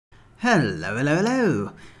Hello, hello,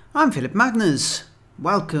 hello! I'm Philip Magnus.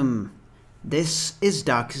 Welcome. This is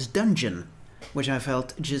Darkest Dungeon, which I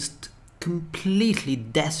felt just completely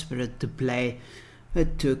desperate to play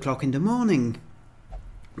at 2 o'clock in the morning.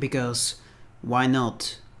 Because why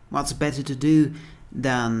not? What's better to do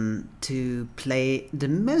than to play the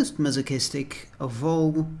most masochistic of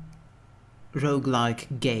all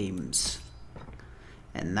roguelike games?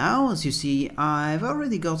 And now, as you see, I've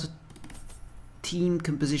already got a team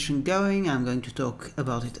composition going. I'm going to talk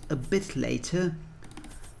about it a bit later,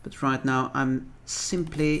 but right now I'm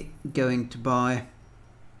simply going to buy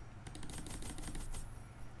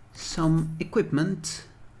some equipment,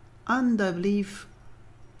 and I believe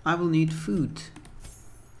I will need food.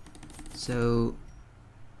 So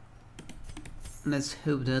let's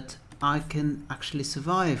hope that I can actually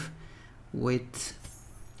survive with,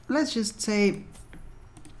 let's just say,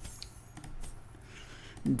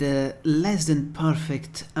 the less than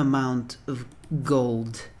perfect amount of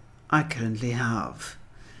gold I currently have.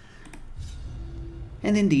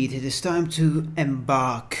 And indeed, it is time to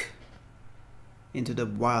embark into the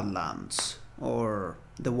wildlands, or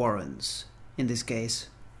the Warrens in this case.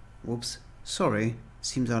 Whoops, sorry,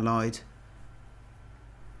 seems I lied.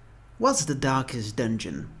 What's the Darkest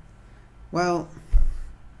Dungeon? Well,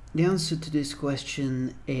 the answer to this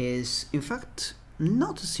question is, in fact,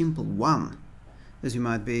 not a simple one, as you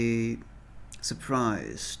might be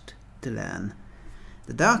surprised to learn.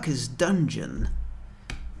 The Darkest Dungeon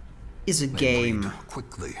is a game. They breed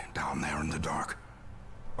quickly down there in the dark,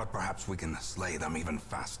 but perhaps we can slay them even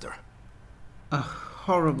faster. A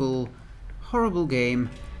horrible, horrible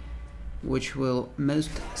game, which will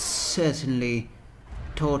most certainly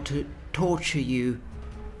torture you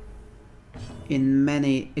in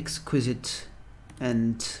many exquisite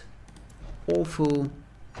and awful,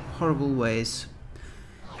 horrible ways.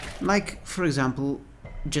 Like, for example,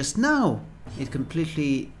 just now, it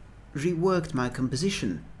completely reworked my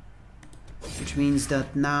composition, which means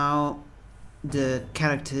that now the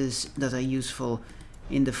characters that are useful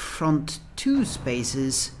in the front two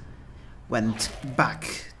spaces went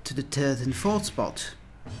back to the third and fourth spot,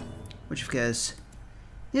 which of course,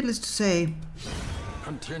 needless to say,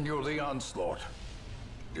 continue the onslaught.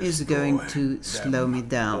 is going to slow me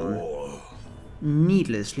down all.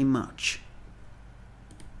 needlessly much.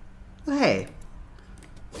 But hey,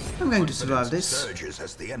 I'm going to survive this Surges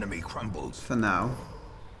as the enemy crumbles. for now.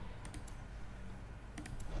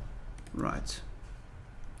 Right.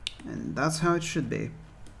 And that's how it should be.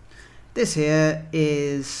 This here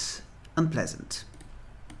is unpleasant.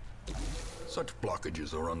 Such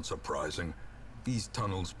blockages are unsurprising. These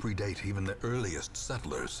tunnels predate even the earliest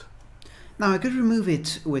settlers. Now I could remove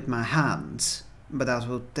it with my hands, but that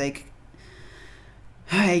would take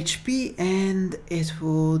HP and it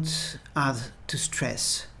would add to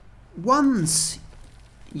stress. Once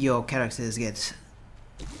your characters get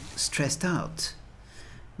stressed out,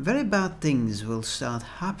 very bad things will start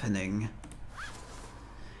happening.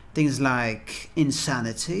 Things like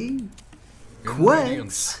insanity,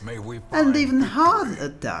 quirks, and even heart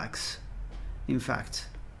attacks, in fact.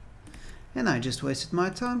 And I just wasted my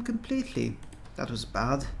time completely. That was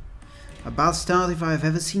bad. A bad start if I've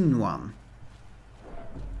ever seen one.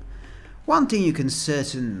 One thing you can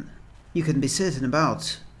be certain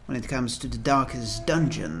about when it comes to the Darkest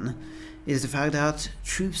Dungeon is the fact that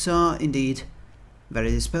troops are indeed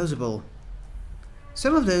very disposable.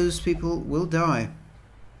 Some of those people will die.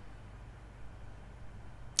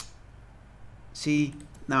 See,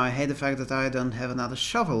 now I hate the fact that I don't have another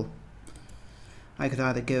shovel. I could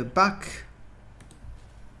either go back,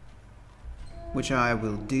 which I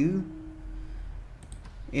will do,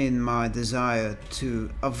 in my desire to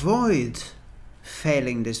avoid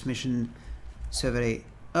failing this mission so very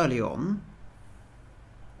early on,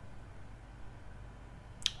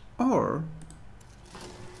 or,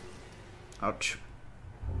 ouch,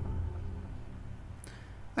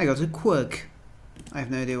 I got a quirk. I have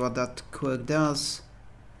no idea what that quirk does.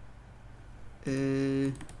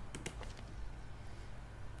 A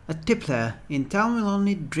tippler in town will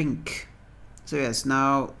only drink. So yes,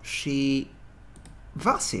 now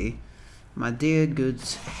Vasi, my dear good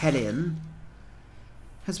Hellion,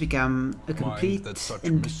 has become a complete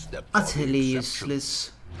and utterly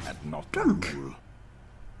useless drunk.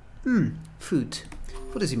 Food.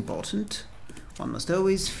 Food is important. One must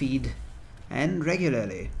always feed, and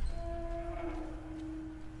regularly.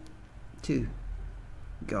 2.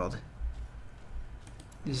 God.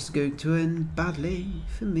 This is going to end badly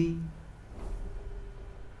for me.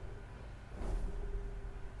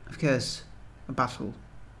 Of course, a battle.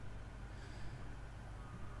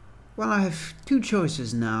 Well, I have two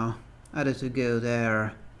choices now. Either to go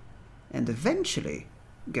there and eventually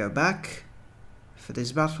go back for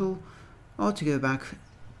this battle, or to go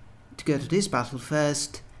to this battle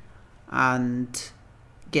first and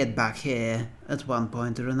get back here at one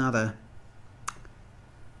point or another.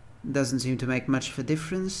 Doesn't seem to make much of a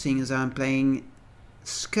difference, seeing as I'm playing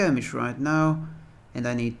skirmish right now and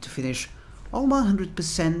I need to finish all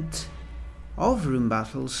 100% of room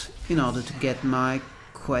battles in order to get my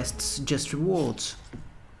quest's just rewards.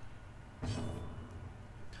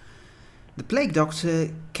 The Plague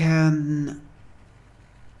Doctor can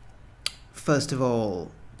first of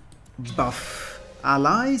all buff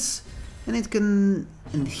allies, and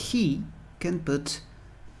he can put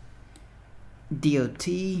DOT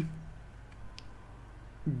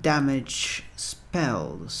damage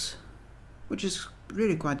spells, which is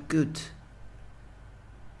really quite good.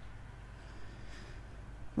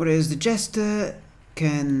 Whereas the Jester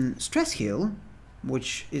can stress heal,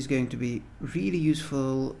 which is going to be really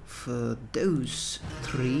useful for those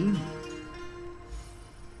three.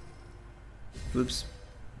 Whoops,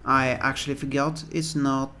 I actually forgot, it's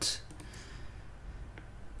not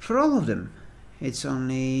for all of them, it's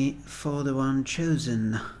only for the one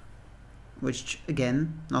chosen, which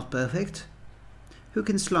again, not perfect. Who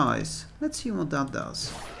can slice? Let's see what that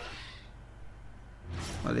does.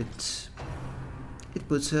 Well, it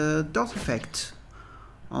puts a dot effect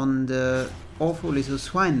on the awful little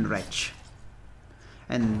swine wretch.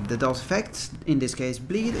 And the dot effect, in this case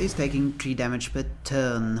bleed, is taking 3 damage per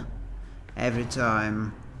turn every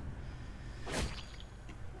time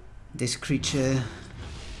this creature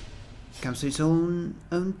comes to its own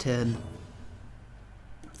turn.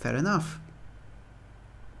 Fair enough.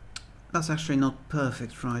 That's actually not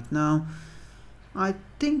perfect right now. I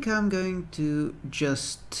think I'm going to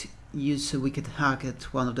just use a Wicked Hack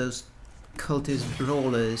at one of those cultist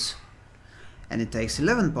brawlers, and it takes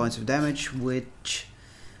 11 points of damage, which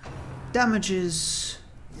damages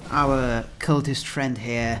our cultist friend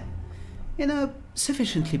here in a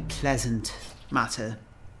sufficiently pleasant manner.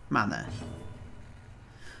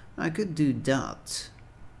 I could do that,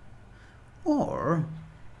 or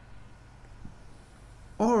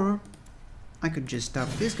I could just stab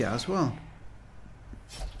this guy as well.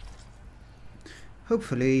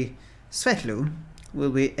 Hopefully Svetlu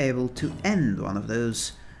will be able to end one of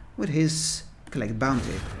those with his collect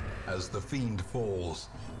bounty. As the fiend falls,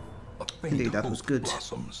 a faint Indeed, that was hope good.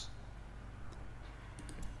 blossoms.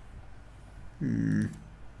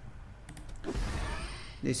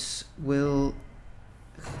 This will...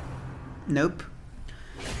 Nope.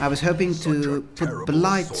 I was hoping to put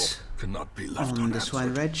Blight Cannot be left on the swine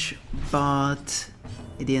unanswered. wretch, but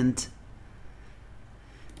it didn't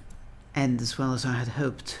end as well as I had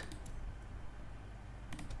hoped.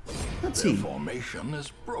 Let's Their see. formation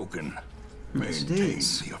is broken. Yes, it Maintain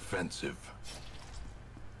is. the offensive.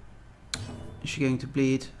 Is she going to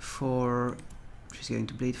bleed for... She's going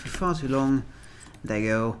to bleed for far too long. There you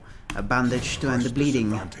go. A bandage to end the First bleeding.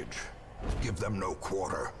 disadvantage. Give them no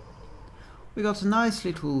quarter. We got a nice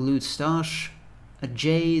little loot stash. A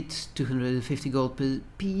jade, 250 gold per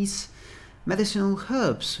piece. Medicinal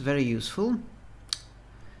herbs, very useful.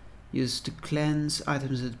 Used to cleanse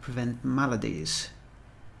items that prevent maladies.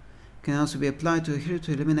 Can also be applied to a hero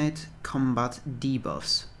to eliminate combat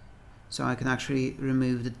debuffs. So I can actually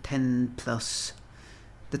remove the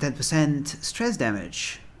 10% stress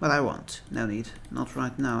damage. Well, I won't. No need. Not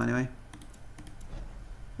right now, anyway.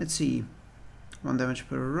 Let's see. 1 damage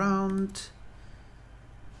per round.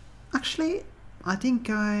 Actually, I think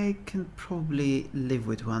I can probably live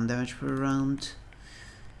with 1 damage per round.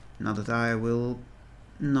 Now that I will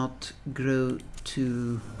not grow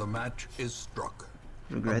to The match is struck.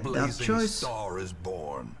 regret a that blazing choice. star is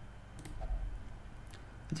born.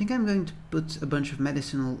 I think I'm going to put a bunch of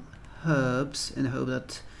medicinal herbs in the hope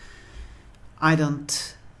that I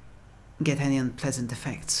don't get any unpleasant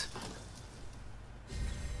effects.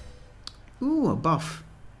 Ooh, a buff.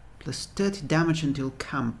 Plus 30 damage until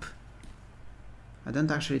camp. I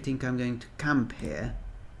don't actually think I'm going to camp here.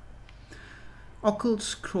 Occult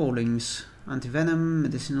Scrawlings. Anti-venom,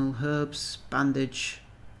 medicinal herbs, bandage.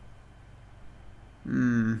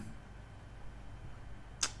 Don't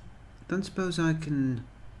suppose I can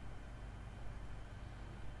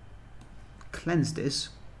cleanse this.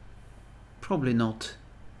 Probably not.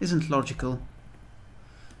 Isn't logical.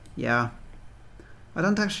 Yeah. I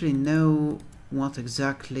don't actually know what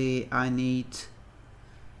exactly I need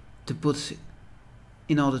to put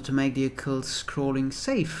in order to make the occult scrolling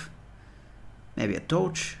safe. Maybe a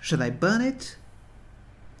torch? Should I burn it?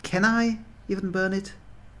 Can I even burn it?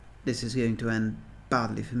 This is going to end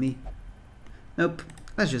badly for me. Nope.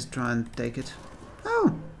 Let's just try and take it.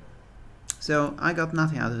 Oh! So I got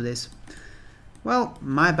nothing out of this. Well,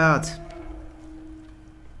 my bad.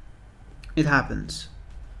 It happens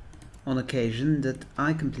on occasion that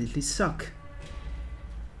I completely suck.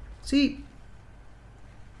 See?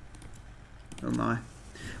 Oh my.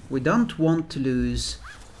 We don't want to lose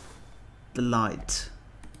the light.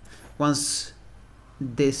 Once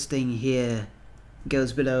this thing here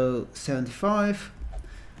goes below 75,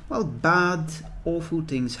 well, bad, awful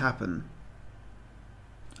things happen.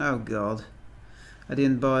 Oh god. I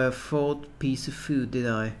didn't buy a fourth piece of food, did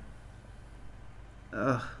I?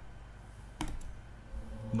 Ugh.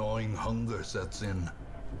 Gnawing hunger sets in,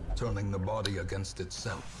 turning the body against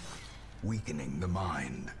itself, weakening the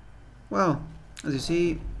mind. Well, as you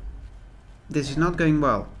see, this is not going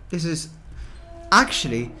well. This is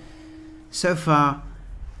actually, so far,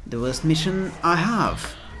 the worst mission I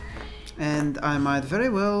have. And I might very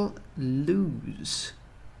well lose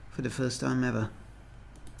for the first time ever.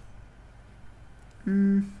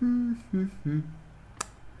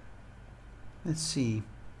 Let's see.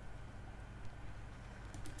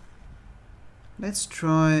 Let's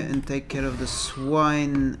try and take care of the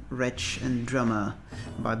swine, wretch and drummer.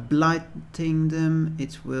 By blighting them,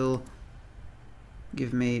 it will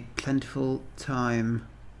give me plentiful time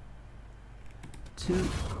to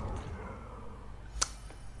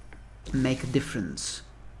make a difference.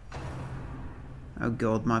 Oh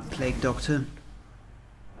god, my plague doctor.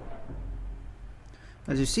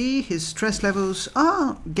 As you see, his stress levels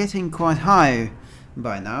are getting quite high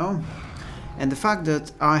by now. And the fact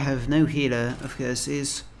that I have no healer, of course,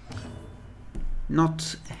 is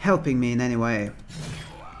not helping me in any way.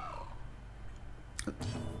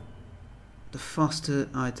 The faster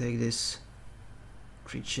I take this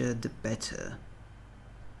creature, the better.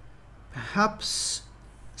 Perhaps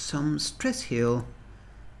some stress heal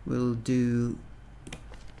will do.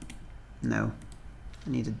 No, I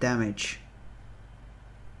need a damage.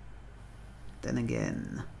 Then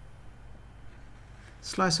again,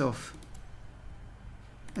 slice off.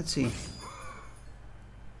 Let's see.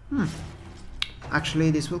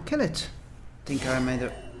 Actually, this will kill it. Think I made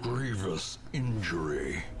a Grievous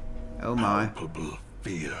injury. oh my. Palpable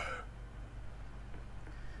fear.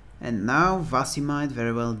 And now Vasi might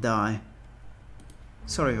very well die.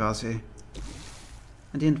 Sorry, Vasi.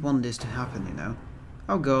 I didn't want this to happen, you know.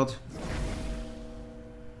 Oh god.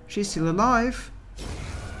 She's still alive.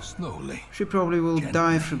 Slowly. She probably will Gently.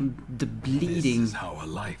 die from the bleeding. This is how a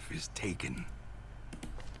life is taken.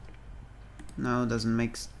 No, doesn't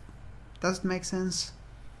make sense.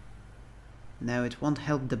 No, it won't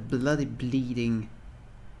help the bloody bleeding.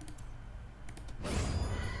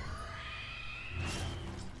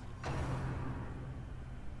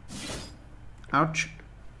 Ouch.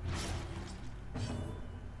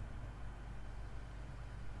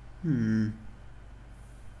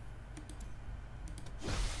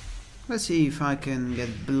 Let's see if I can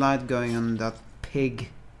get blood going on that pig.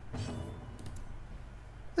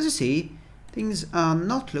 As you see, things are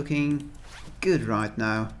not looking good right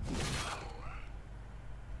now.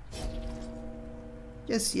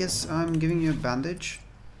 Yes, I'm giving you a bandage.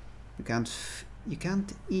 You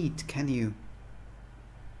can't eat, can you?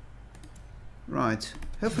 Right.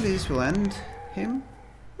 Hopefully this will end him.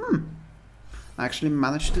 I actually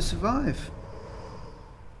managed to survive.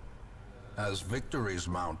 As victories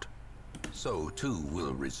mount, so too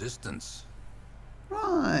will resistance.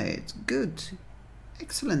 Right. Good.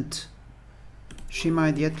 Excellent. She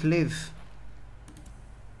might yet live.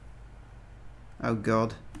 Oh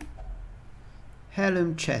god.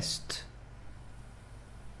 Heirloom chest.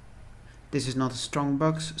 This is not a strong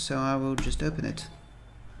box, so I will just open it.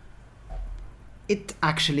 It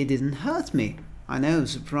actually didn't hurt me. I know,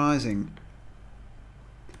 surprising.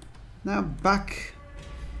 Now back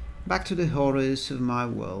to the horrors of my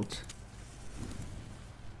world.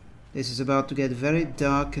 This is about to get very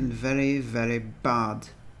dark and very, very bad.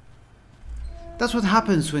 That's what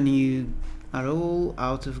happens when you are all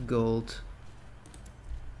out of gold.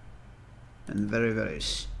 And very, very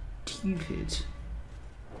stupid.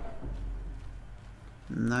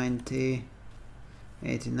 90,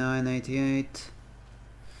 89, 88.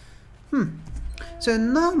 So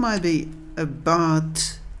now might be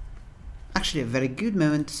actually a very good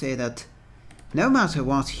moment to say that no matter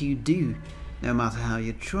what you do, no matter how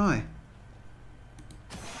you try.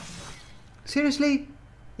 Seriously?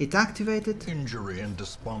 It activated? Injury and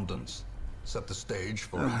despondence set the stage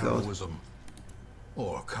for Oh, God. heroism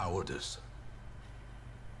or cowardice.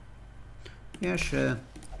 Yeah, sure.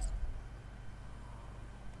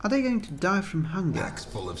 Are they going to die from hunger? Packs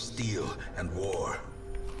full of steel and war.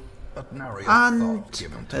 But nary a And thought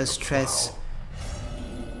given to her the stress. plow.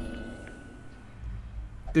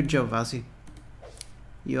 Good job, Vasi.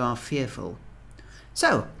 You are fearful.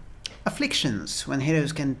 So, afflictions. When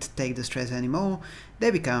heroes can't take the stress anymore,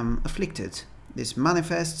 they become afflicted. This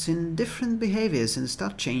manifests in different behaviors and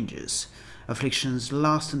stat changes. Afflictions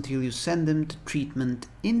last until you send them to treatment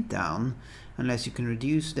in town, unless you can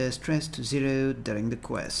reduce their stress to 0 during the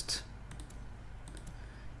quest.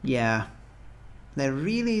 Yeah, there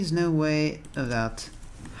really is no way of that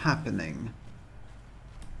happening.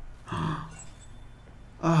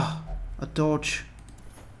 Oh, a torch.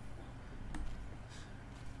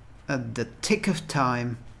 At the tick of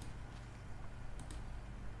time.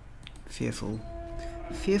 Fearful.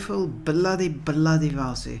 Fearful, bloody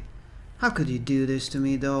Vasi. How could you do this to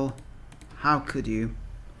me, doll? How could you?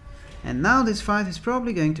 And now this fight is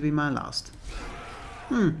probably going to be my last.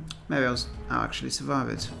 Maybe I'll actually survive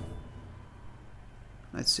it.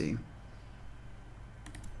 Let's see.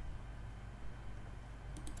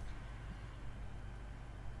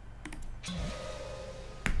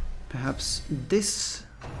 Perhaps this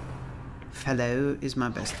fellow is my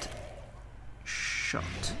best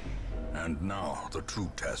shot. And now the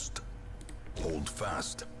true test. Hold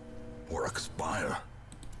fast, or expire.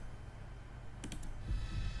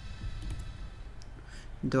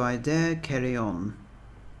 Do I dare carry on?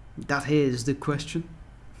 That is the question.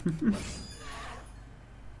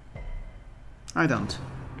 I don't.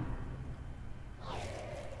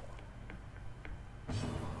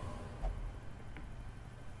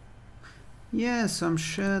 Yes, I'm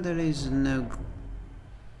sure there is no...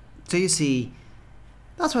 So you see,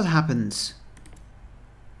 that's what happens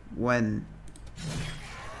when...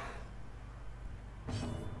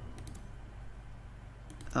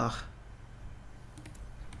 Ugh.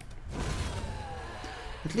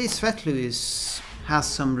 At least Svetlu has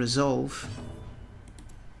some resolve.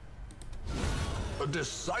 A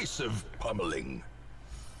decisive pummeling.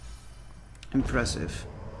 Impressive.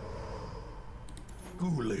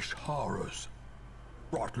 Ghoulish horrors.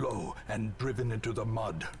 Brought low and driven into the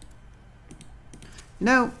mud. You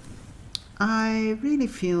know, I really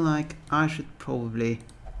feel like I should probably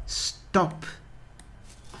stop.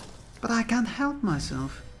 But I can't help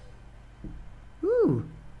myself. Ooh.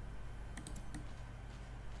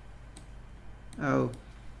 Oh.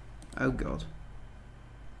 Oh god.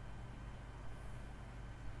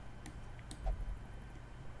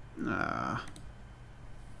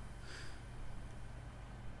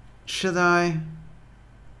 Should I?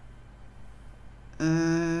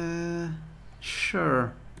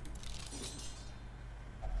 Sure.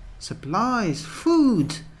 Supplies,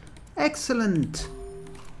 food, excellent.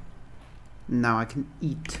 Now I can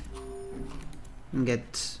eat and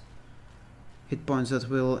get hit points that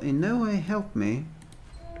will in no way help me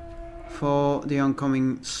for the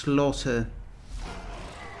oncoming slaughter.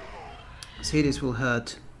 See, this will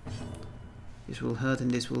hurt. This will hurt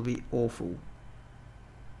and this will be awful.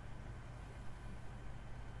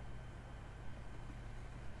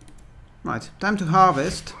 Right, time to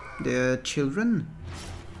harvest, dear children.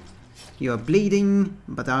 You are bleeding,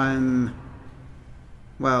 but I'm,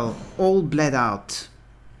 well, all bled out.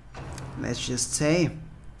 Let's just say.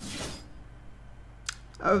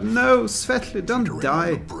 Oh no, Svetlu, don't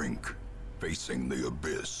die. On the brink, facing the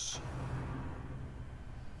abyss.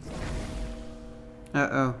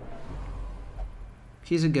 Uh-oh.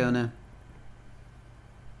 She's a goner.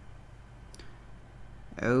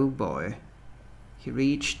 Oh boy. He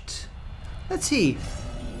reached... Let's see.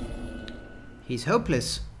 He's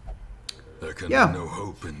hopeless. There can Yeah, be no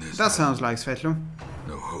hope in this. That sounds like Svetlu.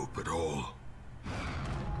 No hope at all.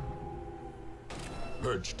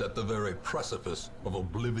 Perched at the very precipice of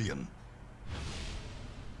oblivion.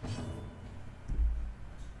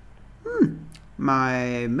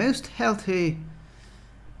 My most healthy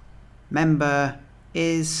member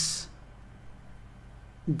is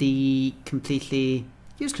the completely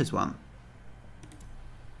useless one.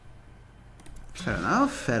 Fair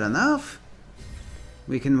enough, fair enough.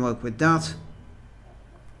 We can work with that.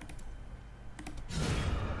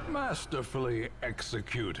 Masterfully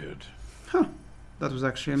executed. Huh, that was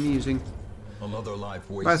actually amusing. Another life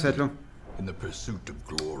Bye, wasted Svetlu. in the pursuit of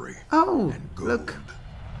glory. Oh, and gold. look.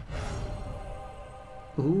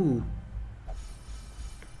 Ooh.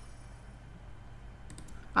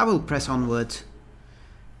 I will press onward.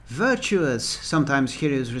 Virtuous. Sometimes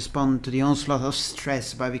heroes respond to the onslaught of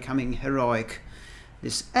stress by becoming heroic.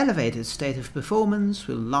 This elevated state of performance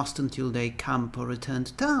will last until they camp or return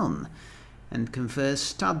to town, and confers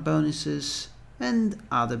stat bonuses and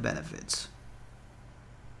other benefits.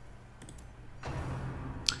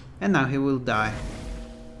 And now he will die.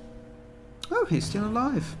 Oh, he's still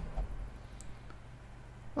alive.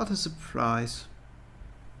 What a surprise.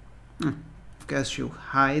 Of course you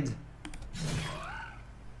hide.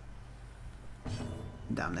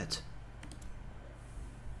 Damn it.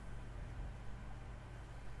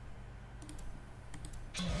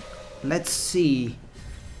 Let's see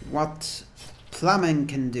what Flammen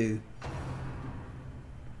can do.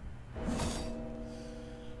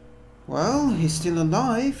 Well, he's still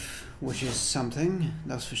alive, which is something,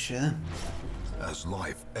 that's for sure. As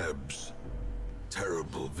life ebbs,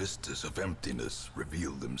 terrible vistas of emptiness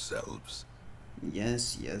reveal themselves.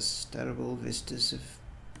 Yes, yes, terrible vistas of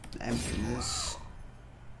emptiness.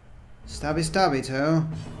 Stabby stabby toe.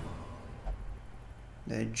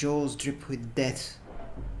 Their jaws drip with death.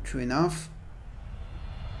 True enough.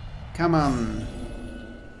 Come on.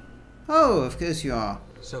 Oh, of course you are.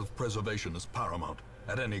 Self-preservation is paramount,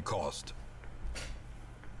 at any cost.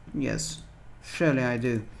 Yes, surely I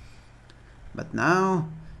do. But now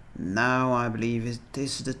I believe it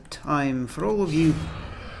is the time for all of you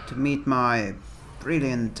to meet my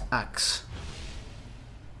brilliant axe.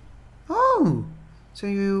 Oh, so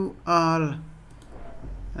you are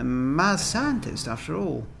a mad scientist after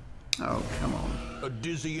all. Oh, come on. A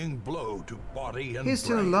dizzying blow to body and He's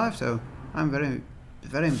still brain. alive though. I'm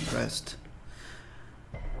very impressed.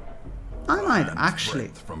 I might Man's actually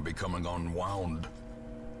breath from becoming unwound.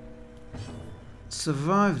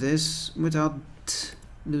 survive this without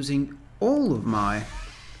losing all of my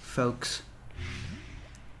folks.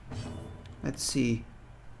 Let's see.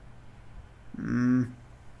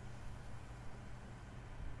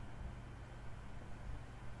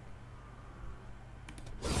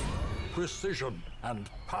 Precision and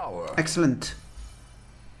power. Excellent.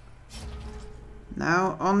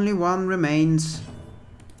 Now only one remains.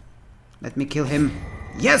 Let me kill him.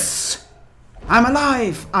 Yes! I'm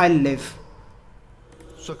alive! I live.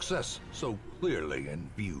 Success so clearly in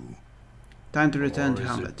view. Time to return Or to is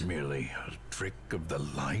Hamlet. it merely a trick of the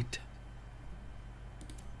light?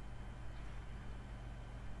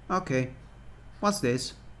 Okay. What's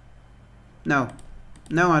this? No.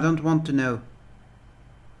 No, I don't want to know.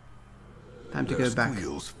 Time to Their go back.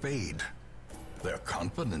 squeals fade. Their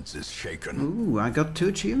confidence is shaken. Ooh, I got 2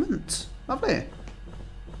 achievements. Lovely.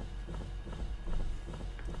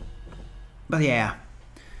 But yeah,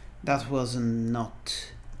 that was not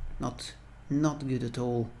good at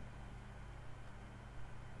all.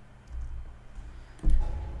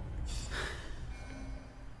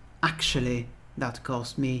 Actually, that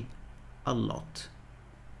cost me a lot.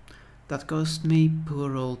 That cost me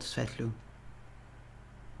poor old Svetlu.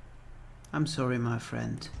 I'm sorry, my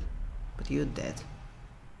friend, but you're dead.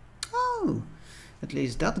 Oh, at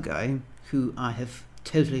least that guy, who I have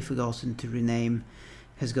totally forgotten to rename,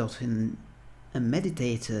 has gotten a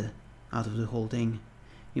meditator out of the whole thing.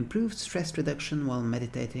 Improved stress reduction while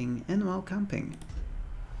meditating and while camping.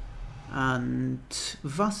 And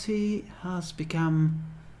Vasi has become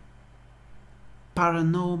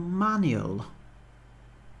paranormal.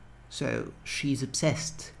 So she's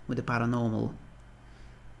obsessed with the paranormal.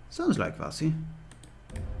 Sounds like Vasi.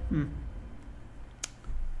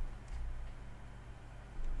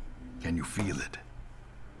 Can you feel it?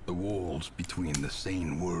 The walls between the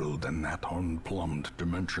sane world and that unplumbed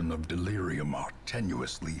dimension of delirium are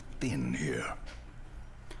tenuously thin here.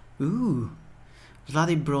 Ooh,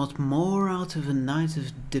 Vladdy brought more out of a night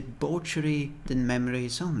of debauchery than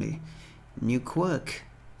memories only. New quirk,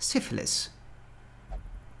 syphilis.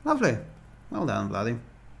 Lovely. Well done, Vladdy.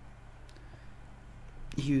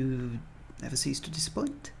 You never cease to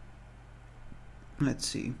disappoint. Let's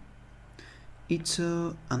see.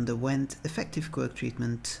 Itzo underwent effective quirk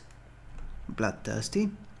treatment, bloodthirsty,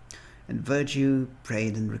 and Virtue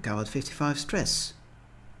prayed and recovered 55 stress.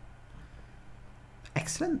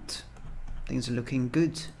 Excellent. Things are looking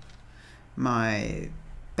good. My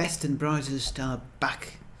best and brightest are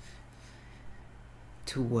back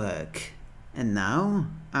to work. And now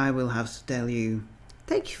I will have to tell you,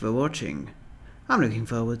 thank you for watching. I'm looking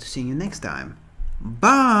forward to seeing you next time.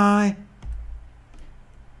 Bye!